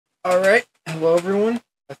All right, hello everyone.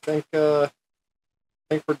 I think we're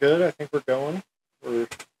good. I think we're going. We're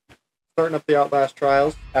starting up the Outlast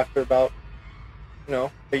trials after about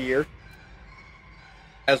a year,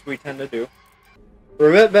 as we tend to do.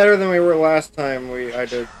 We're a bit better than we were last time I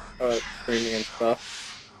did streaming and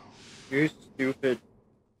stuff. You stupid.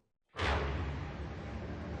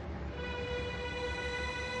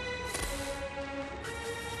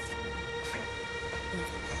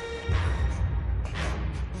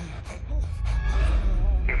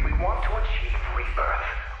 If we want to achieve rebirth,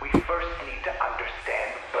 we first need to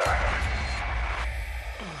understand birth.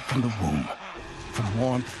 From the womb, from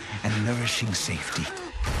warmth and nourishing safety,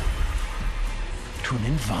 to an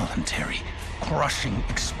involuntary, crushing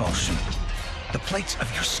expulsion. The plates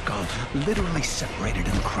of your skull literally separated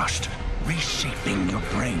and crushed, reshaping your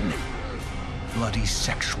brain. Bloody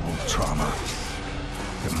sexual trauma.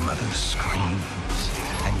 Your mother's screams,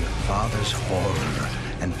 and your father's horror,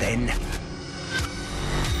 and then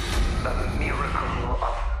The miracle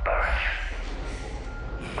of birth.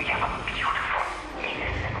 We have a beautiful,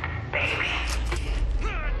 innocent baby.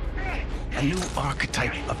 a new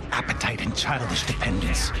archetype of appetite and childish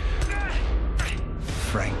dependence.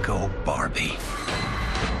 Franco Barbie.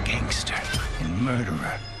 A gangster and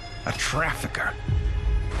murderer. A trafficker.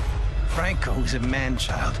 Franco is a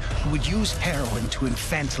man-child who would use heroin to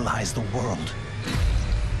infantilize the world.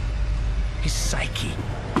 His psyche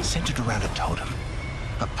centered around a totem.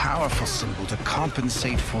 A powerful symbol to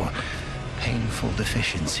compensate for painful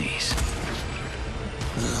deficiencies.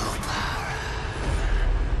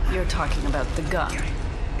 You're talking about the gun.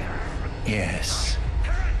 Yes.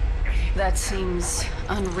 That seems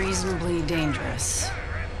unreasonably dangerous.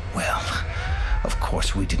 Well, of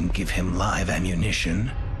course we didn't give him live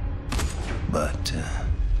ammunition. But,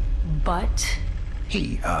 But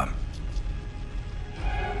he,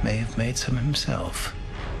 may have made some himself.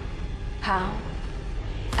 how?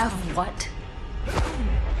 Out of what?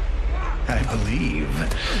 I believe.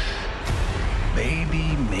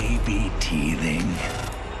 Baby may be teething.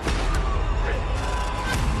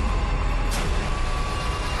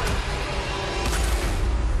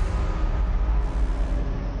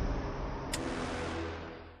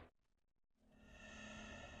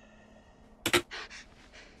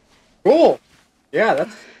 Cool. Yeah,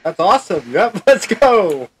 that's awesome. Yep, let's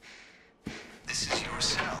go. This is your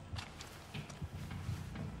cell.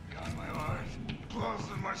 Got my eyes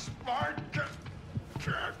closed and my spine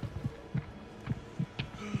can't.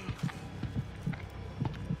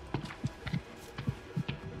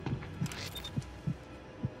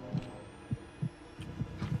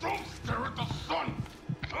 Don't stare at the sun!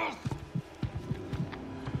 Ugh.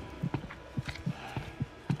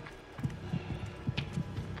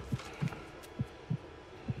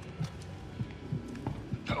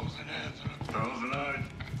 A thousand hands and a thousand eyes.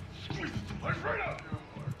 Squeeze the life right out of your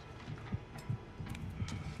heart.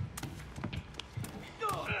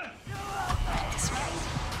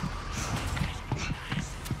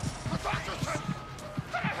 The doctor said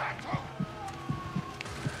that I had to.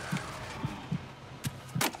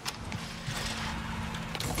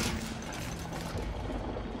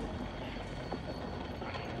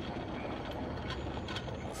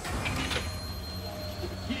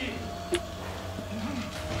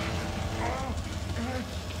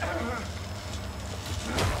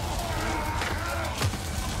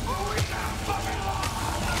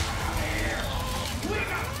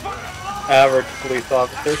 Average police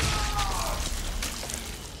officer.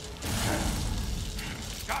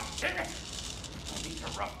 God damn it! We'll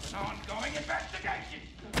interrupt an ongoing investigation.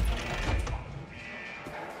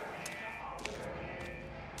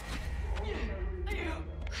 You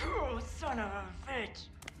cruel son of a bitch.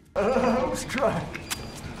 I was trying.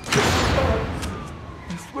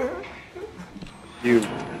 I swear. You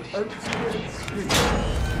I just can't scream.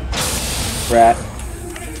 rat.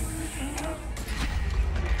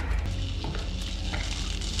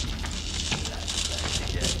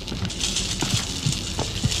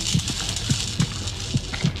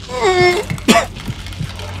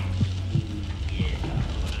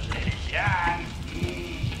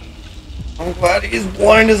 I'm glad he's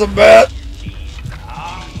blind as a bat.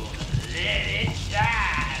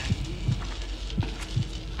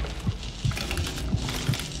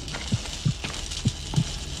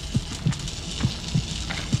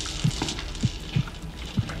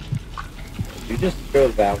 You just go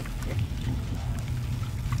that way.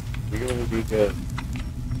 Really be good.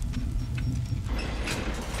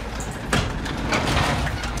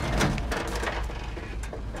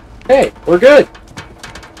 Hey, we're good.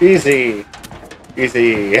 Easy.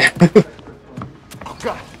 Easy. Oh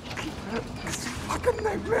god. This fucking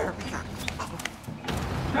nightmare.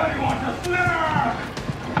 Daddy wants a snack!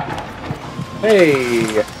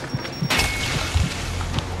 Hey!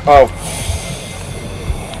 Oh.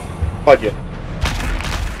 Fudge it.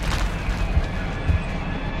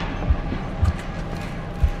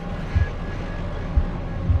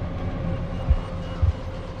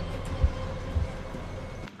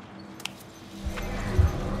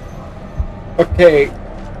 Okay.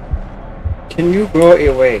 Can you go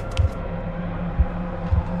away?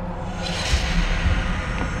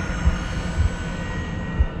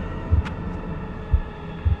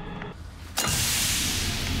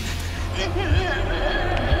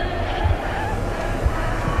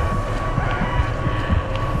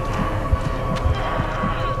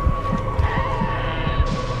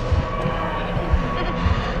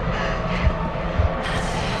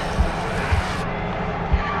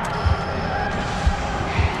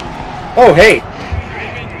 Oh, hey!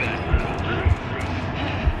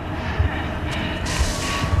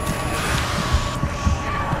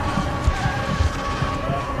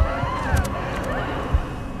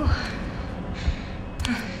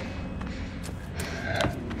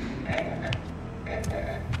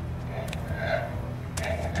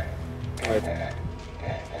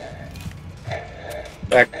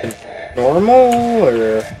 Back to normal,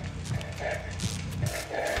 or...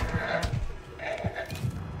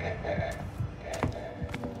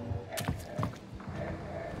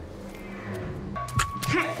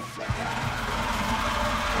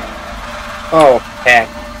 Oh, heck.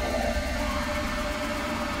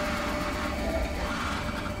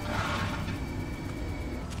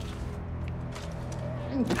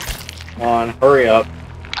 Come on, hurry up.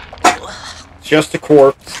 It's just a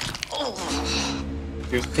corpse.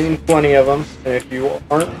 You've seen plenty of them, and if you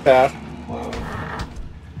aren't fast...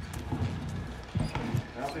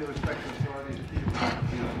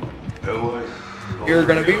 You're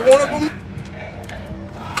gonna be one of them?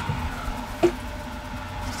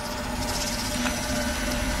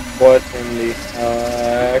 What in the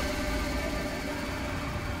heck?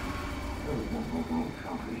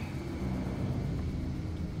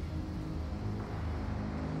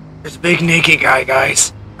 There's a big naked guy,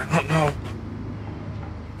 guys. I don't know.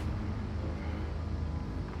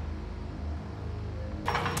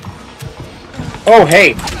 Oh,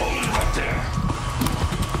 hey!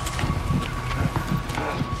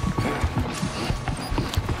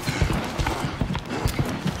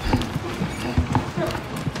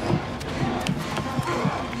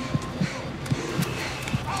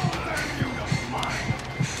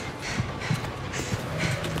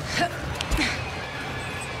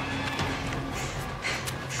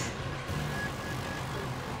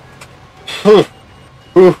 Ooh,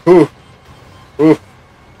 ooh, ooh, ooh.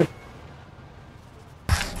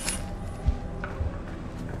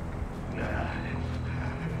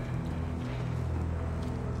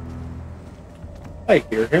 I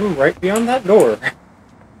hear him right beyond that door.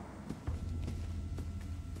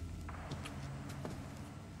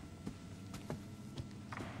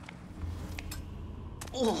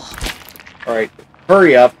 Alright,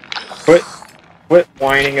 hurry up. Quit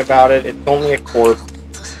whining about it. It's only a corpse.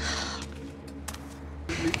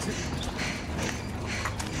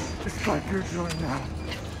 Just like you're doing now.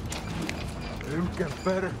 It'll get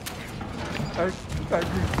better.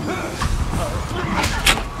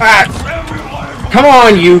 Ah! Come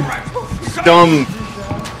on, you dumb...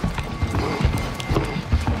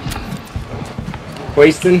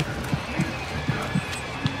 Wasting.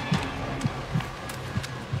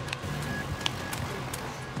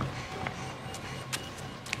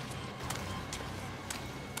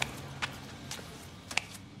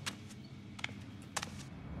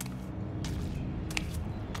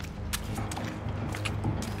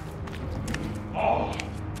 Oh,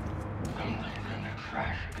 something's in the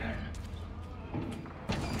trash again.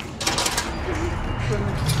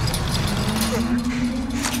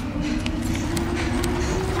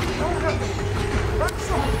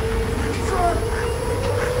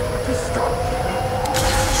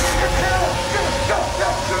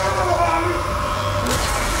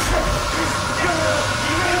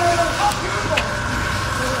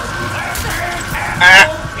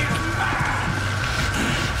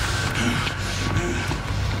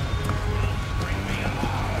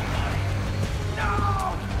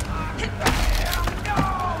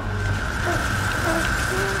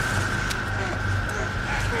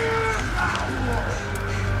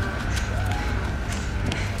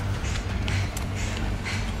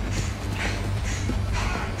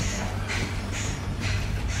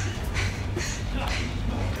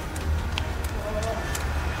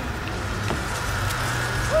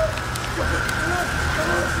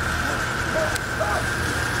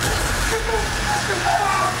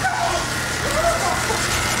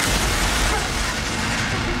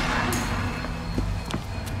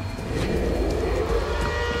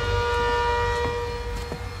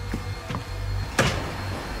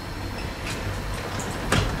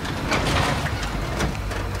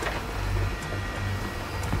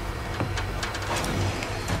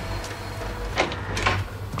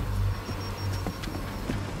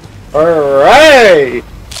 Hey!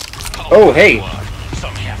 Oh, hey!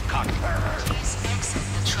 Some half-cocked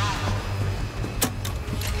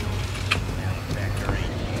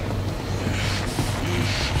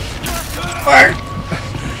Fire!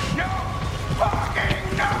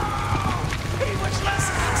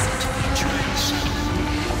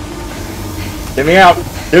 Get me out!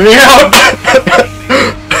 Get me out!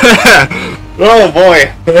 Oh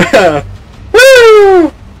boy!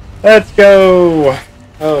 Woo! Let's go!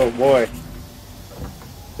 Oh boy.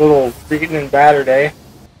 Little beaten and battered, eh?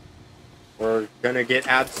 We're gonna get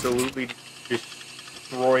absolutely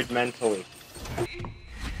destroyed mentally.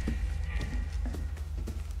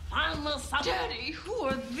 Daddy, who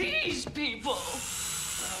are these people?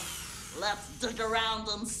 Let's dig around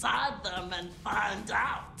inside them and find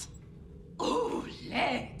out. Oh,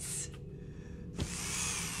 let's.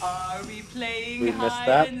 Are we playing We missed hide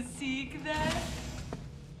that. and seek then?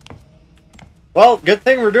 Well, good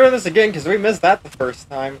thing we're doing this again because we missed that the first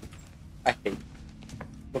time. I hate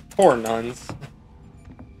the poor nuns.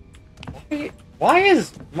 Why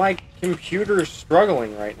is my computer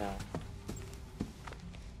struggling right now?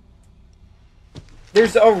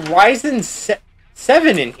 There's a Ryzen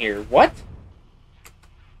 7 in here. What?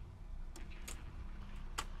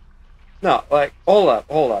 No, like, hold up.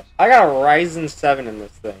 I got a Ryzen 7 in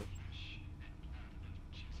this thing.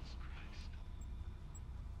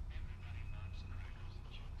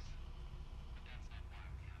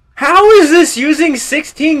 How is this using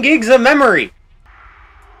 16 gigs of memory?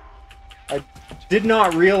 I did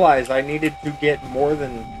not realize I needed to get more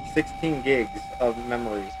than 16 gigs of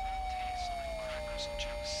memory.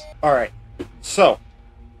 Alright, so,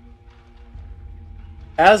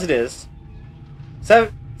 as it is,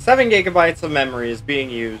 7 gigabytes of memory is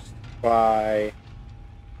being used by,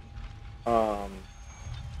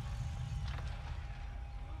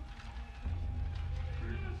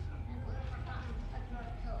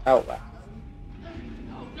 Outlast.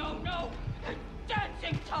 No! It's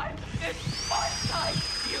dancing time! It's fun time!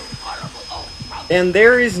 You horrible old frog! And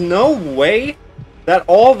there is no way that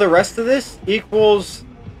all the rest of this equals...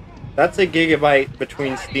 That's a gigabyte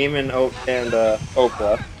between Steam and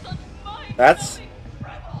Opla. That's...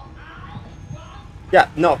 Yeah,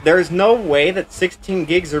 no, there's no way that 16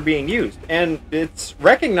 gigs are being used. And it's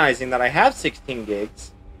recognizing that I have 16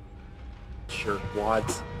 gigs.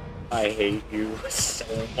 Jerkwads. I hate you so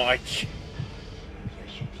much.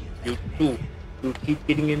 You too. You keep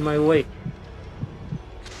getting in my way.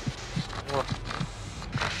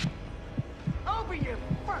 Open your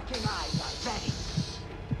fucking eyes already!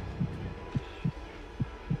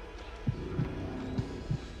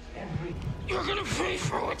 You're gonna pay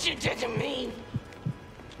for what you did to me!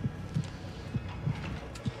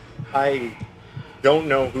 I don't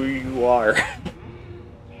know who you are.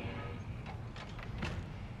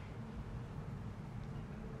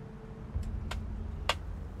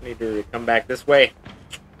 Need to come back this way.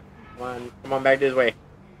 Come on back this way.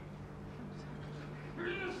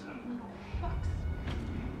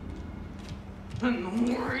 And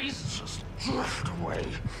the worries just drift away.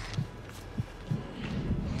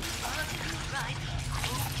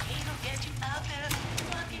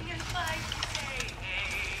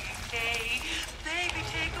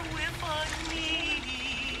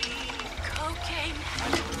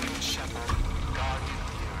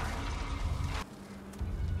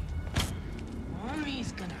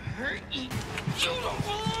 Mommy's gonna hurt you. You don't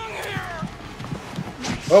belong here.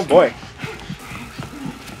 Oh boy.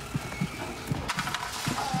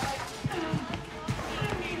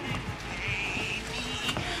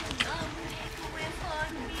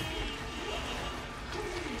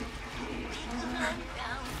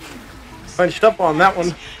 Punched up on that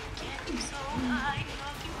one.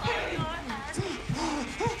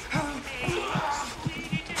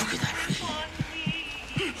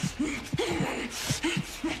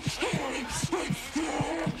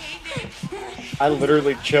 I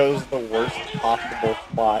literally chose the worst possible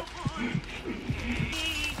spot.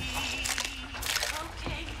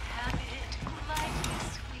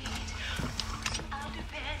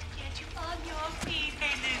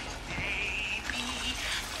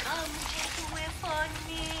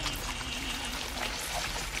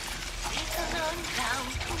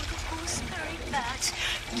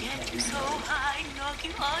 Get you so high, knock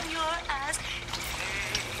you on your ass.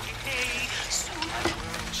 Hey,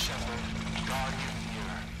 shepherd, guardian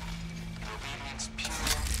here. Obedience pure,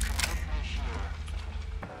 commitment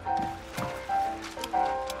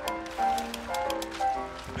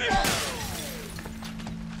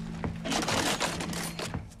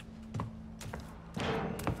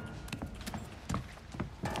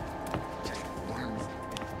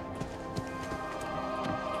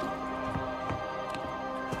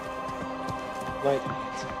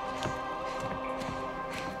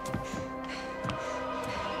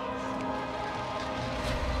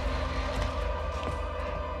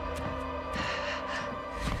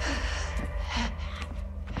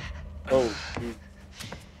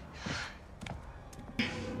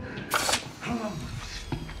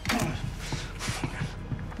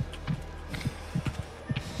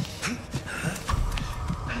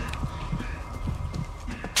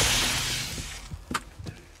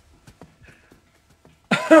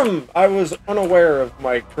I was unaware of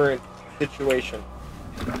my current situation.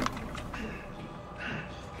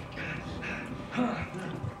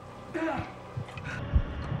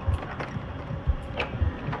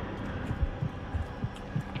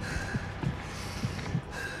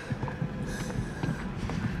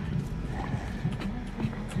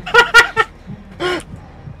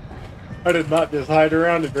 I did not just hide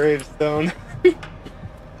around a gravestone.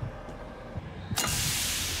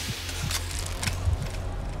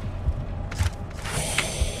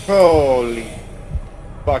 Holy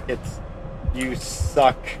buckets. You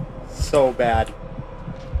suck so bad.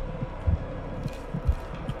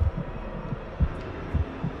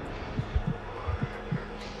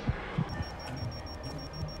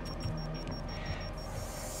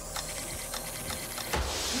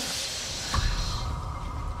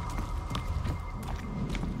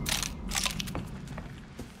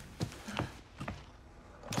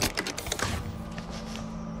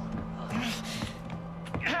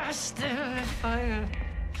 Still in fire.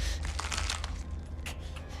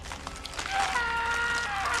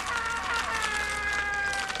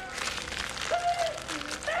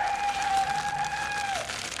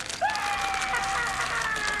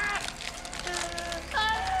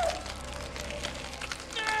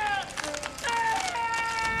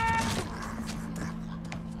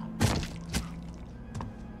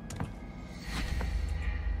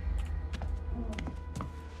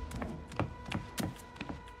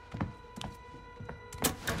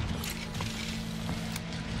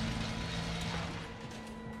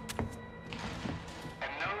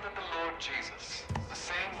 Jesus, the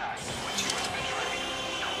same night in which he was betrayed,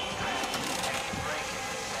 took bread, and breaking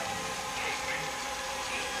it, said, "Take,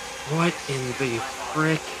 eat. What in the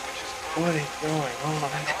frick? What is going on?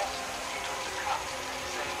 And also he took the cup,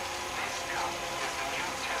 saying, This cup is the New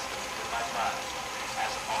Testament in my blood.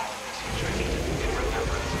 As often as you drink it, in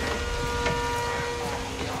remembrance of me. Therefore,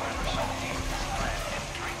 whosoever shall eat this bread and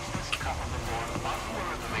drink this cup of the Lord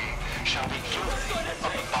unworthily shall be guilty of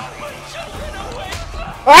the body of his blood."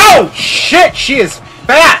 Oh shit! She is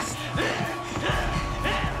fast!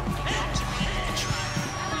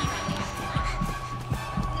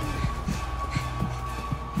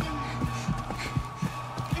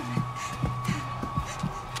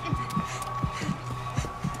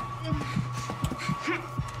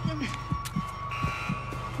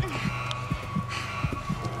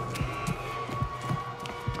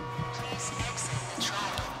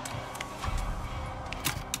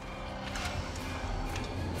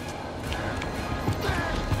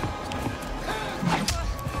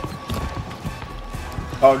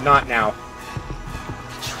 Oh, not now.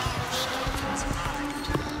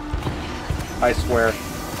 I swear.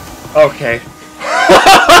 Okay.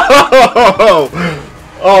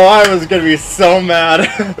 Oh, I was gonna be so mad.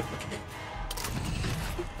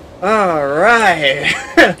 Alright.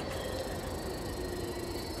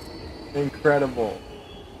 Incredible.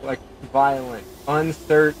 Like, violent.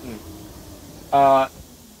 Uncertain.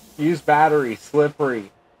 Use battery.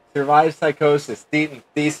 Slippery. Survive psychosis.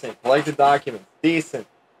 Decent. Collected documents. Decent.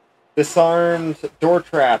 Disarmed door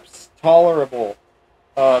traps, tolerable.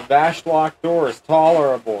 Bashed locked doors,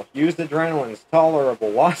 tolerable. Used adrenaline's tolerable.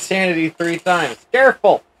 Lost sanity 3 times,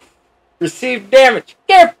 careful. Received damage,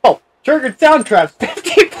 careful. Triggered sound traps,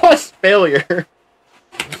 50 plus failure.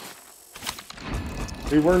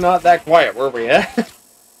 We were not that quiet, were we?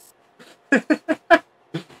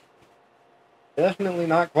 Definitely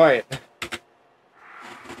not quiet.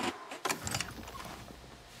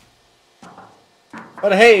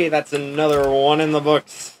 But hey, that's another one in the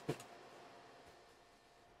books.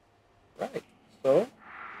 Right, so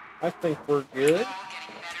I think we're good.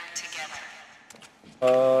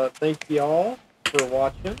 Thank y'all for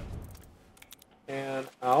watching, and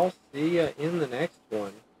I'll see you in the next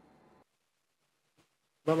one.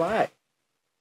 Bye-bye.